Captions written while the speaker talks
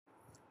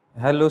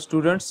Hello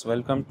students,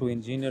 welcome to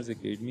Engineers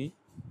Academy.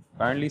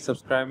 Kindly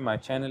subscribe my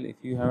channel if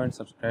you haven't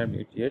subscribed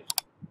it yet.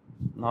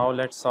 Now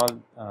let's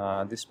solve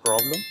this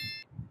problem.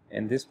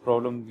 In this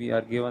problem we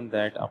are given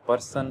that a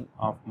person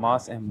of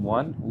mass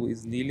m1 who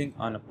is kneeling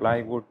on a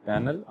plywood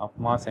panel of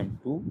mass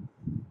m2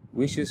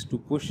 wishes to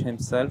push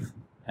himself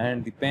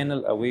and the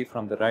panel away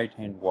from the right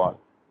hand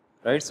wall.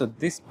 Right, so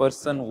this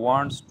person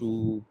wants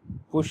to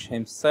push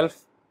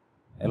himself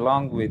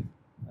along with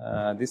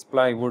this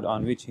plywood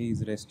on which he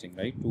is resting,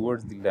 right,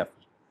 towards the left.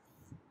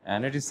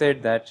 And it is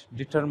said that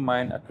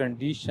determine a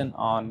condition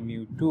on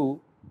mu2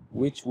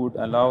 which would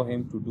allow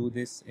him to do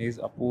this is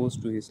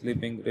opposed to his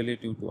slipping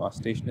relative to a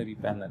stationary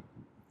panel.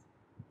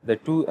 The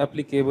two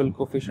applicable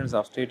coefficients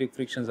of static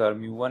frictions are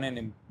mu1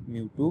 and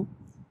mu2.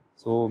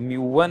 So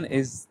mu1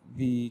 is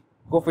the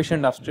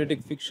coefficient of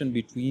static friction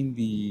between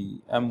the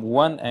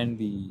m1 and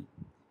the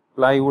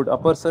plywood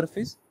upper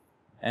surface,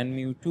 and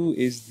mu2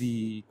 is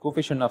the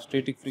coefficient of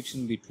static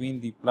friction between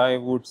the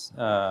plywood's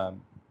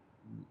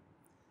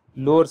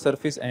lower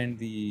surface and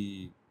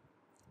the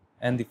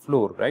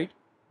floor, right?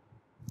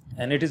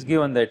 And it is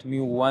given that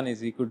mu1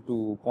 is equal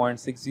to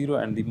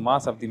 0.60 and the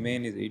mass of the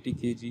main is 80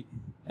 kg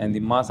and the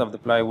mass of the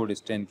plywood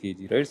is 10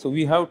 kg, right? So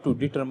we have to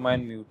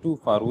determine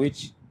mu2 for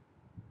which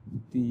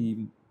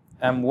the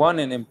m1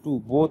 and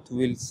m2 both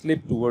will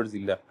slip towards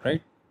the left,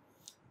 right?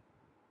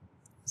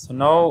 So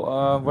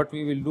now what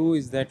we will do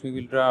is that we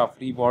will draw a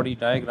free body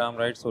diagram,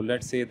 right? So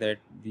let's say that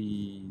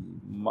the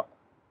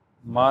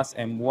mass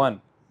m1,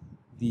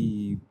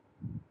 the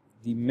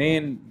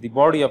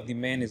body of the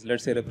main is,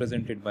 let's say,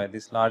 represented by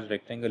this large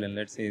rectangle, and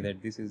let's say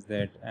that this is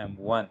that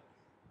m1,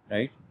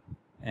 right?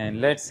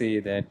 And let's say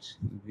that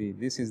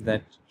this is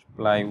that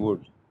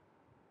plywood,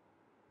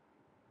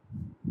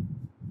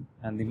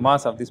 and the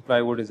mass of this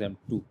plywood is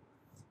m2,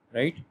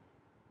 right?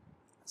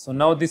 So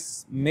now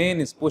this main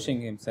is pushing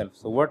himself.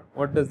 So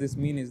what does this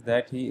mean is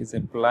that he is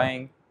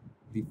applying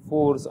the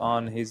force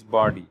on his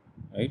body,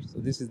 right? So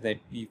this is that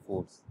P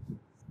force,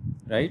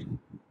 right?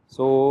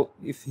 So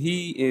if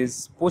he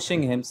is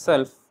pushing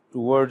himself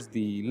towards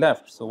the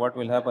left, so what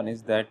will happen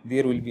is that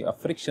there will be a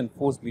friction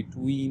force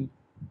between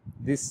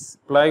this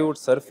plywood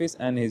surface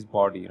and his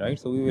body, right?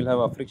 So we will have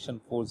a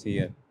friction force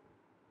here,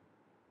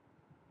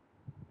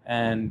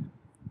 and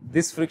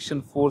this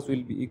friction force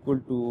will be equal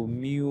to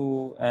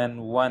mu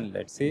n1,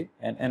 let's say,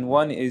 and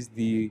n1 is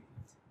the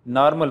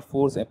normal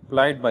force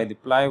applied by the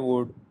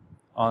plywood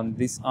on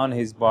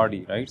his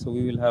body, right? So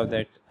we will have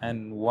that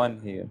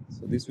n1 here.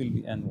 So this will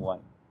be n1.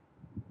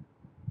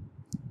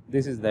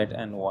 This is that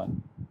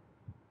n1,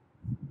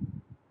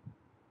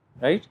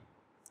 right?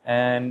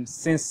 And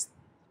since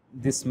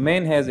this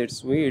main has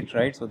its weight,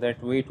 right, so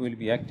that weight will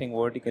be acting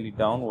vertically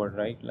downward,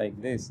 right, like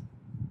this,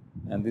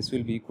 and this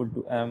will be equal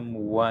to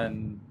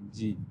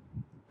m1g,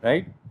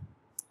 right?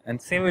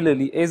 And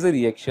similarly, as a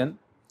reaction,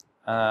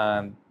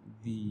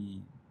 the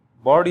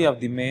body of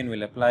the main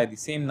will apply the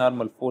same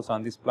normal force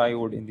on this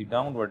plywood in the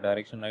downward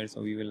direction, right?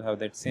 So we will have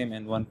that same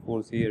n1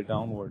 force here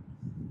downward,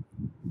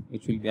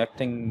 which will be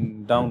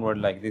acting downward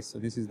like this. So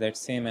this is that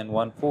same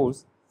n1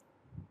 force,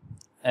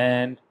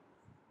 and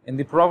in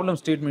the problem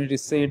statement it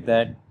is said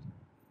that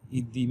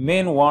the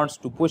main wants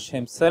to push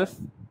himself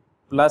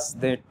plus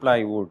that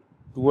plywood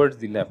towards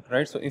the left,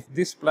 right? So if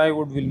this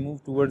plywood will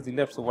move towards the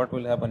left, so what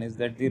will happen is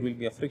that there will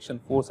be a friction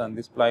force on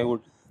this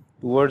plywood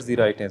towards the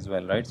right as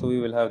well, right? So we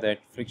will have that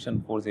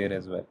friction force here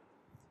as well,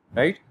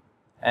 right?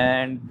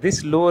 And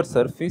this lower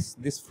surface,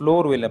 this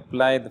floor will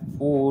apply the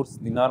force,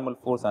 the normal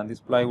force on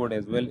this plywood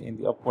as well in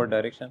the upward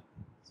direction.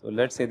 So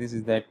let's say this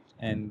is that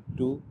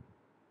n2,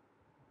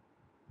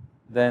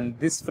 then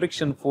this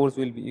friction force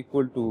will be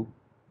equal to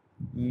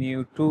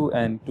mu2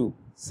 n2,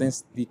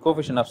 since the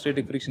coefficient of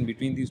static friction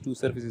between these two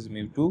surfaces is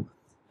mu2,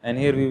 and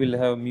here we will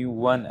have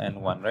mu1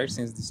 n1, right?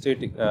 Since the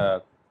static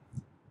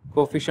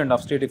coefficient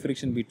of static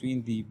friction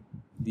between the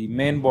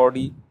main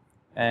body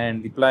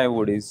and the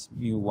plywood is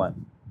mu1,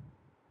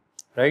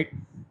 right?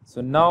 So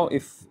now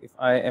if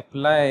I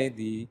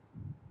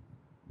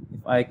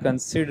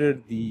consider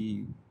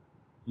the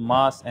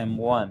mass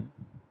m1,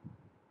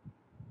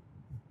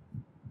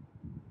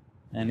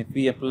 and if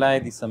we apply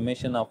the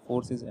summation of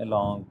forces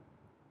along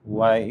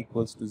y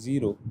equals to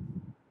 0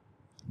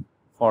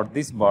 for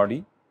this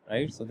body,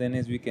 right? So then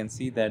as we can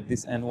see that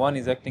this n1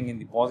 is acting in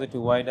the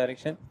positive y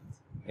direction.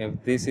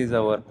 If this is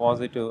our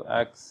positive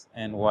x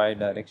and y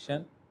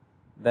direction,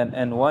 then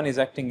n1 is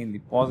acting in the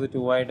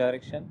positive y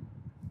direction,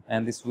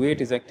 and this weight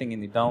is acting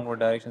in the downward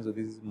direction. So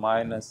this is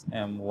minus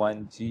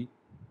m1g,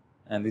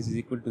 and this is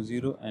equal to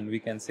 0, and we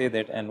can say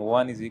that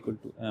n1 is equal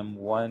to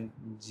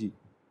m1g,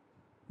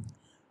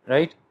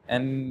 right?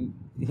 And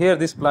here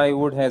this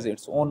plywood has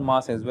its own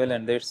mass as well,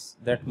 and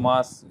that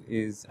mass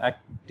is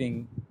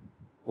acting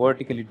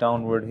vertically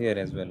downward here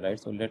as well, right?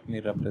 So let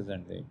me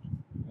represent that,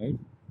 right?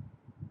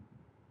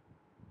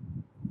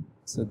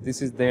 So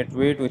this is that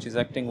weight which is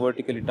acting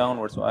vertically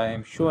downward, so I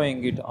am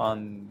showing it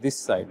on this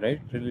side, right,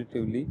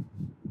 relatively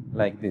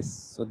like this.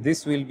 So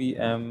this will be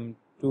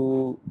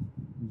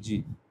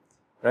m2g,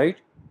 right?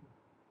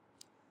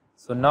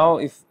 So now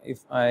if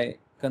I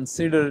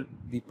consider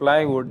the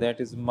plywood, that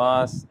is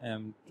mass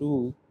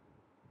m2,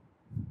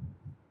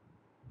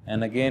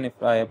 and again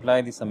if I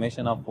apply the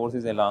summation of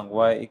forces along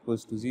y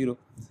equals to 0.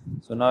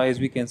 So now as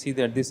we can see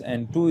that this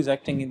n2 is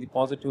acting in the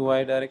positive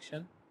y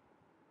direction,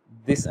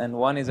 this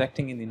n1 is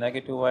acting in the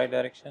negative y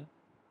direction,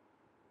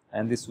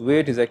 and this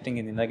weight is acting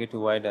in the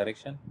negative y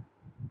direction.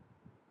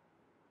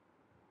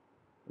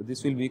 So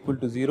this will be equal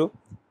to 0,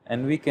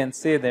 and we can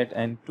say that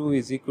n2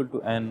 is equal to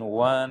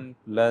n1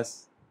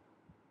 plus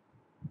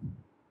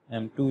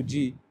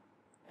m2g,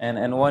 and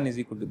n1 is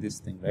equal to this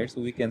thing, right?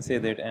 So we can say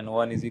that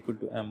n1 is equal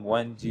to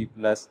m1g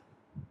plus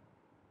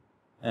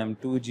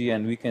m2g,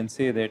 and we can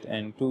say that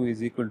n2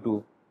 is equal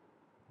to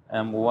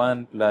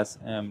m1 plus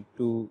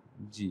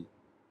m2g,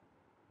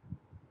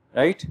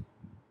 right?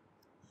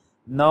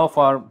 Now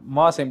for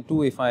mass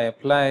m2, if I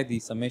apply the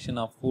summation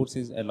of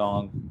forces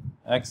along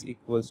x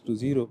equals to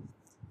 0,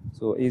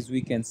 so as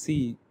we can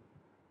see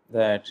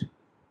that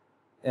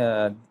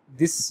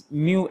this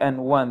mu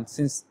n1,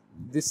 since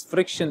this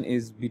friction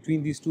is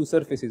between these two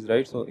surfaces,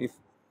 right? So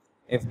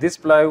if this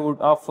plywood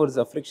offers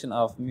a friction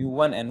of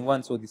mu1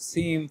 n1, so the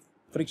same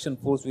friction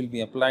force will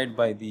be applied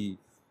by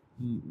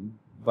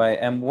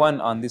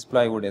m1 on this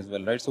plywood as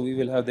well, right? So we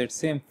will have that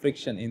same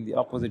friction in the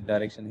opposite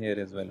direction here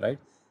as well, right?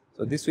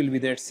 So this will be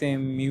that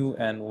same mu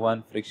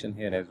n1 friction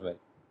here as well.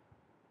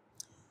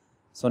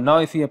 So now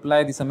if we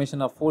apply the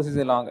summation of forces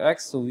along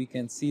x, so we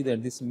can see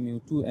that this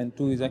mu2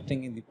 n2 is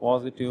acting in the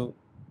positive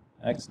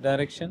x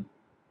direction,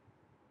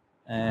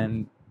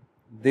 and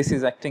this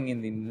is acting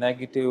in the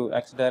negative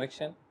x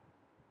direction.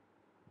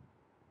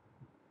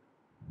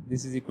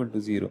 This is equal to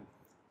 0.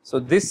 So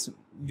this,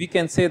 we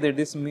can say that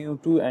this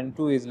mu2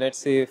 n2 is, let's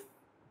say,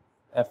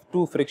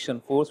 F2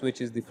 friction force,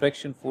 which is the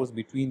friction force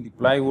between the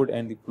plywood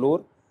and the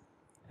floor,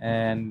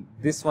 and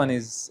this one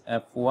is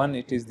F1,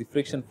 it is the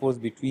friction force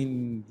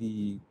between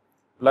the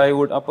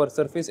plywood upper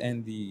surface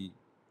and the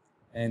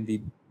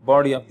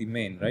body of the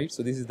main, right?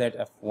 So this is that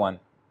F1.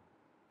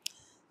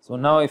 So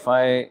now if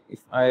I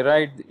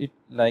write it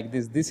like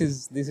this, this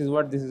is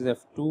what, this is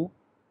F2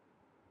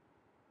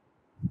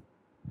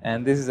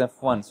 and this is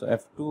F1. So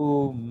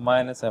F2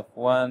 minus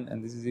F1,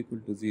 and this is equal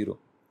to 0.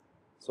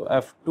 So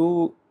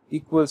F2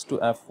 equals to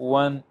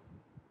F1.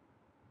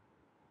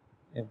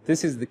 If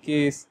this is the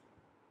case,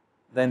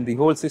 then the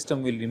whole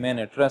system will remain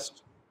at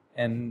rest,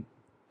 and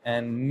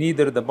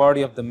neither the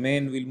body of the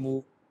main will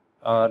move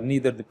or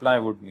neither the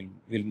plywood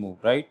will move,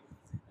 right?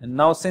 And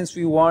now since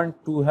we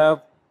want to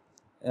have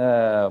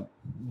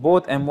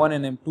both m1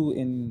 and m2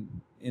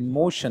 in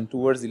motion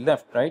towards the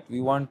left, right?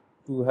 We want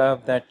to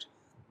have that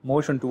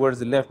motion towards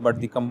the left, but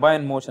the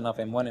combined motion of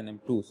m1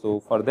 and m2. So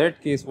for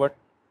that case, what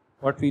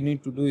we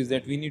need to do is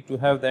that we need to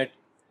have that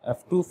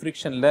F2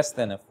 friction less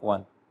than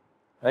F1,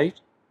 right?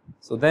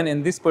 So then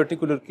in this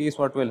particular case,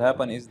 what will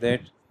happen is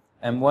that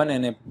m1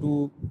 and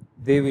m2,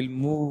 they will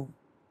move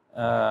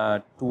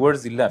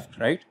towards the left,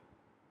 right?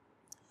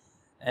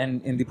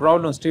 And in the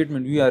problem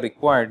statement, we are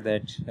required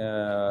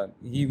that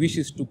he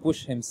wishes to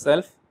push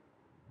himself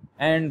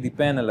and the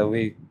panel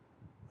away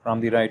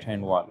from the right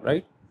hand wall,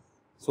 right?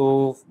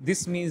 So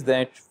this means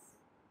that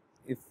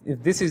if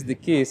this is the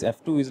case,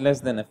 F2 is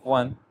less than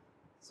F1,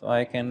 so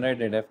I can write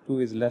that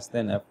F2 is less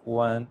than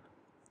F1.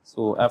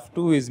 So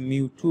F2 is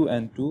mu2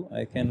 n2.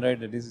 I can write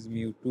that this is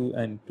mu2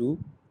 n2,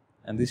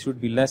 and this should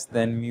be less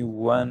than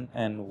mu1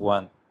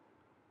 n1,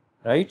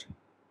 right?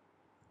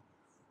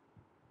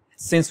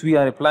 Since we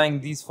are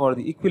applying these for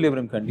the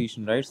equilibrium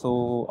condition, right?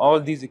 So all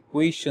these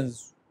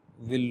equations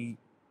will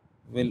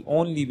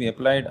only be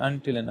applied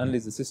until and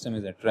unless the system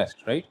is at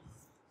rest, right?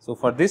 So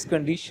for this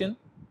condition,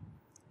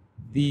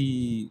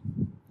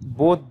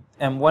 both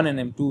m1 and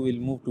m2 will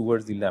move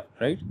towards the left,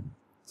 right?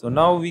 So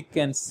now we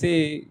can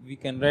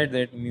write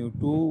that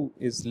mu2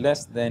 is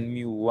less than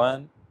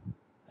mu1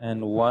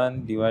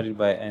 n1 divided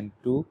by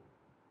n2,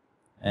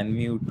 and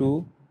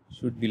mu2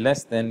 should be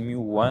less than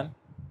mu1,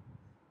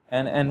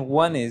 and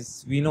n1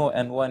 is, we know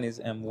n1 is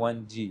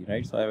m1g,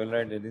 right? So I will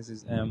write that this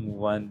is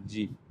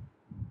m1g,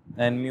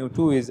 and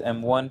mu2 is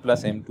m1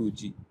 plus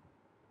m2g.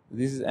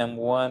 This is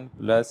m1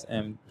 plus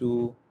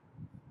m2g,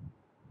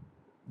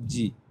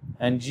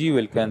 and g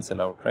will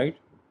cancel out, right?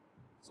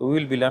 So we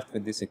will be left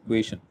with this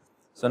equation.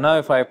 So now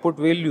if I put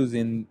values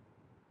in,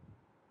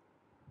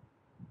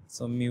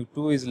 so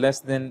mu2 is less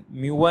than,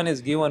 mu1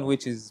 is given,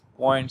 which is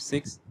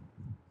 0.6,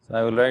 so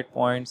I will write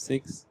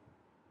 0.6.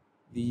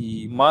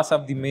 The mass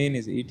of the main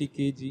is 80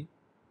 kg,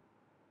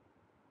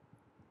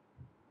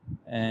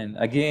 and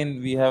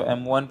again we have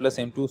m1 plus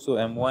m2, so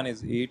m1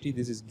 is 80,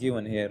 this is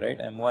given here, right?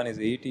 M1 is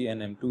 80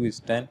 and m2 is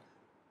 10.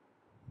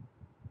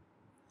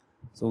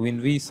 So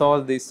when we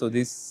solve this, so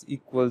this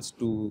equals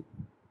to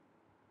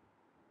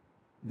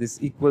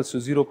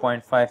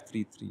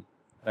 0.533,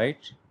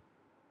 right?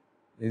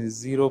 This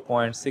is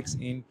 0.6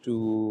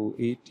 into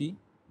 80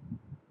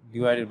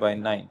 divided by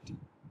 90.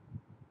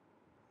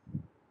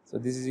 So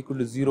this is equal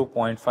to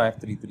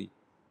 0.533.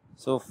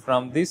 So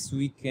from this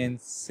we can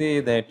say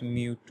that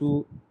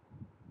mu2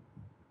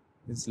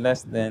 is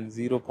less than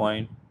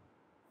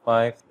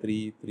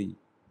 0.533.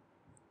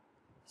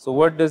 So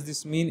what does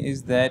this mean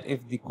is that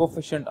if the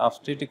coefficient of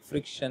static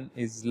friction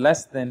is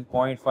less than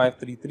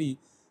 0.533,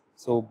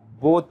 so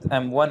both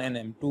m1 and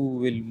m2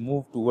 will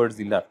move towards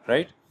the left,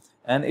 right?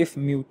 And if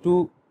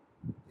mu2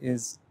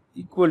 is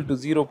equal to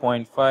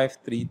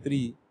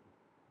 0.533,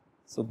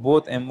 so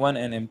both m1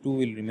 and m2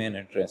 will remain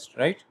at rest,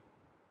 right?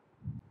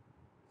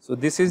 So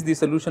this is the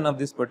solution of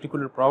this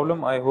particular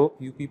problem. I hope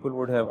you people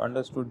would have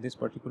understood this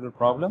particular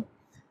problem.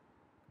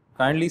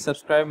 Kindly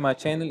subscribe my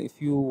channel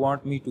if you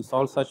want me to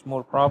solve such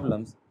more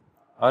problems.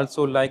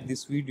 Also like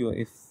this video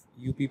if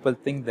you people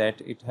think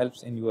that it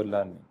helps in your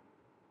learning.